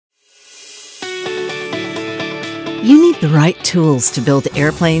You need the right tools to build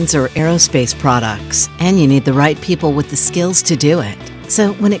airplanes or aerospace products, and you need the right people with the skills to do it.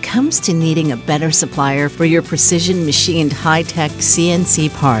 So when it comes to needing a better supplier for your precision machined high-tech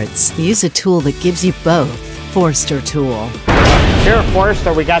CNC parts, use a tool that gives you both. Forster Tool. Here at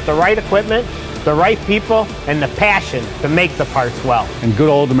Forster, we got the right equipment, the right people, and the passion to make the parts well. And good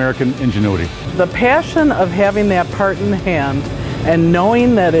old American ingenuity. The passion of having that part in hand and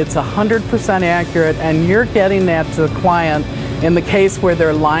knowing that it's 100% accurate and you're getting that to the client in the case where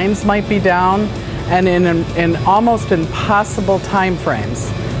their lines might be down and in almost impossible time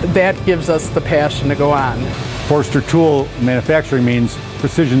frames, that gives us the passion to go on. Forster Tool Manufacturing means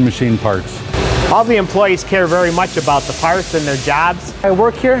precision machine parts. All the employees care very much about the parts and their jobs. I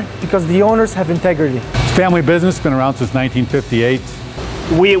work here because the owners have integrity. It's a family business, been around since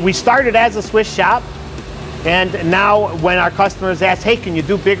 1958. We started as a Swiss shop, and now when our customers ask, hey, can you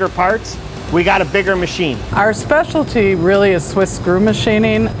do bigger parts? We got a bigger machine. Our specialty really is Swiss screw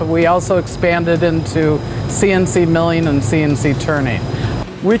machining, but we also expanded into CNC milling and CNC turning.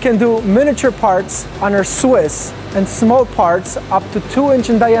 We can do miniature parts on our Swiss and small parts up to 2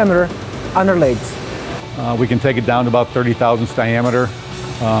 inches in diameter on our lathes. We can take it down to about 30 thousandths diameter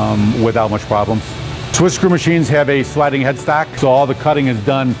without much problems. Swiss screw machines have a sliding headstock, so all the cutting is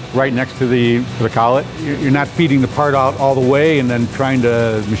done right next to the collet. You're not feeding the part out all the way and then trying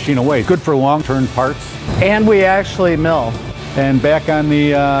to machine away. Good for long-turn parts. And we actually mill. And back on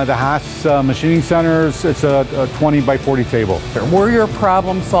the Haas machining centers, it's a 20 by 40 table. We're your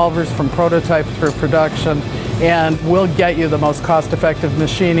problem solvers from prototype through production, and we'll get you the most cost-effective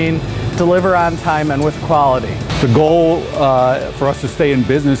machining, deliver on time and with quality. The goal for us to stay in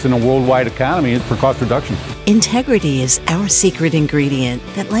business in a worldwide economy is for cost reduction. Integrity is our secret ingredient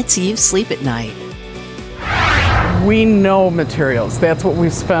that lets you sleep at night. We know materials. That's what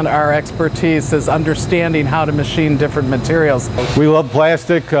we've spent our expertise, is understanding how to machine different materials. We love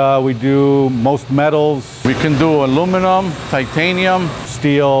plastic. We do most metals. We can do aluminum, titanium,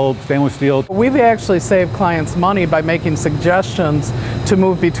 steel, stainless steel. We've actually saved clients money by making suggestions to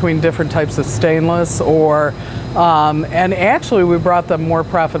move between different types of stainless and actually we brought them more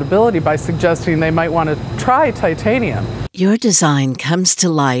profitability by suggesting they might want to try titanium. Your design comes to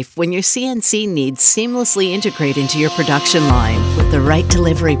life when your CNC needs seamlessly integrate into your production line with the right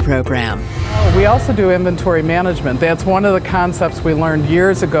delivery program. We also do inventory management. That's one of the concepts we learned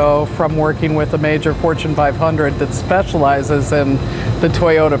years ago from working with a major Fortune 500 that specializes in the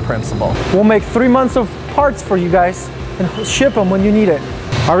Toyota principle. We'll make 3 months of parts for you guys and ship them when you need it.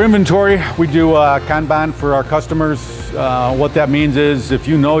 Our inventory, we do Kanban for our customers. What that means is if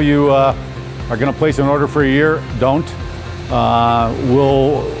you know you are going to place an order for a year, don't.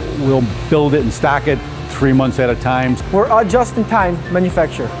 We'll build it and stock it 3 months at a time. We're a just-in-time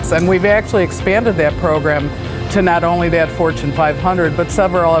manufacturer. And we've actually expanded that program to not only that Fortune 500, but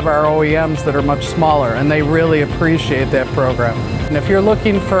several of our OEMs that are much smaller, and they really appreciate that program. And if you're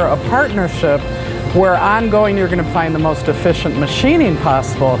looking for a partnership where ongoing you're going to find the most efficient machining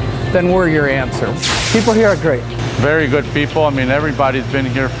possible, then we're your answer. People here are great. very good people. I mean, everybody's been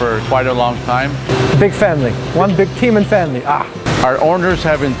here for quite a long time. Big family, one big team and family. Our owners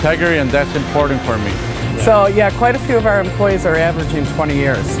have integrity, and that's important for me. So yeah, quite a few of our employees are averaging 20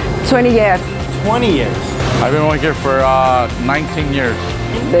 years. 20 years. 20 years. I've been working here for 19 years.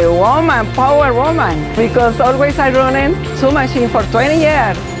 The woman, power woman, because always I running two machines for 20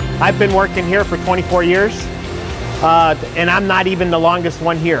 years. I've been working here for 24 years, and I'm not even the longest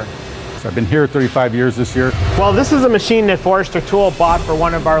one here. So I've been here 35 years this year. Well, this is a machine that Forster Tool bought for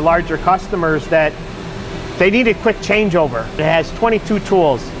one of our larger customers that they needed quick changeover. It has 22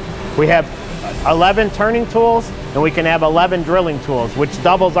 tools. We have 11 turning tools, and we can have 11 drilling tools, which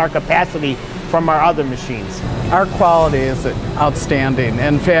doubles our capacity from our other machines. Our quality is outstanding.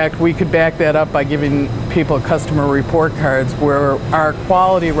 In fact, we could back that up by giving people customer report cards where our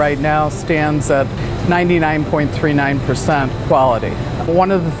quality right now stands at 99.39% quality.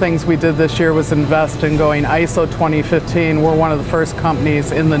 One of the things we did this year was invest in going ISO 2015. We're one of the first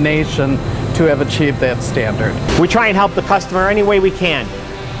companies in the nation to have achieved that standard. We try and help the customer any way we can.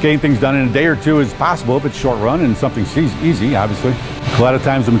 Getting things done in a day or two is possible if it's short run and something's easy, obviously. A lot of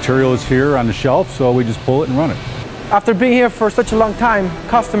times the material is here on the shelf, so we just pull it and run it. After being here for such a long time,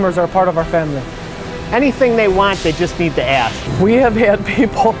 customers are part of our family. Anything they want, they just need to ask. We have had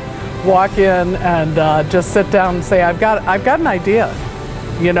people walk in and just sit down and say, I've got an idea,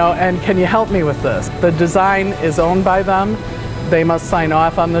 you know, and can you help me with this? The design is owned by them. They must sign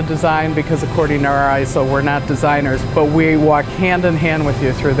off on the design because according to our ISO, we're not designers, but we walk hand in hand with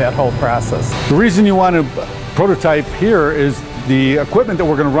you through that whole process. The reason you want to prototype here is the equipment that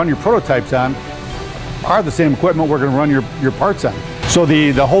we're going to run your prototypes on are the same equipment we're going to run your parts on. So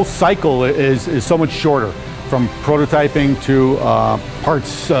the whole cycle is so much shorter, from prototyping to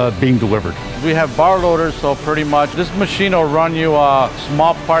parts being delivered. We have bar loaders, so pretty much this machine will run you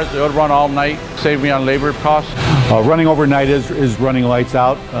small parts. It'll run all night, save me on labor costs. Running overnight is running lights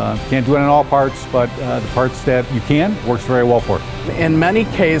out. Can't do it on all parts, but the parts that you can, works very well for it. In many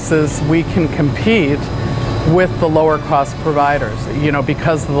cases, we can compete with the lower cost providers, you know,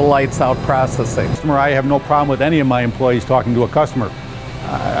 because of the lights out processing. I have no problem with any of my employees talking to a customer.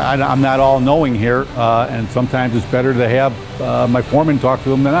 I'm not all knowing here, and sometimes it's better to have my foreman talk to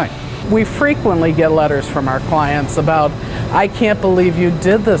them than I. We frequently get letters from our clients about, I can't believe you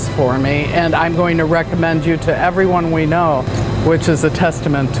did this for me, and I'm going to recommend you to everyone we know, which is a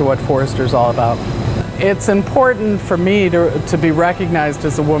testament to what Forster's all about. It's important for me to be recognized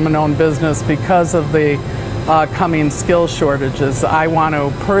as a woman-owned business because of the coming skill shortages. I want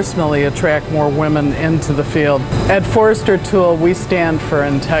to personally attract more women into the field. At Forster Tool, we stand for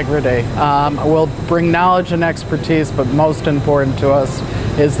integrity. We'll bring knowledge and expertise, but most important to us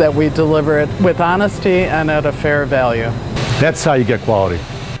is that we deliver it with honesty and at a fair value. That's how you get quality.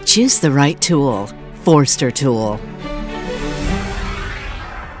 Choose the right tool. Forster Tool.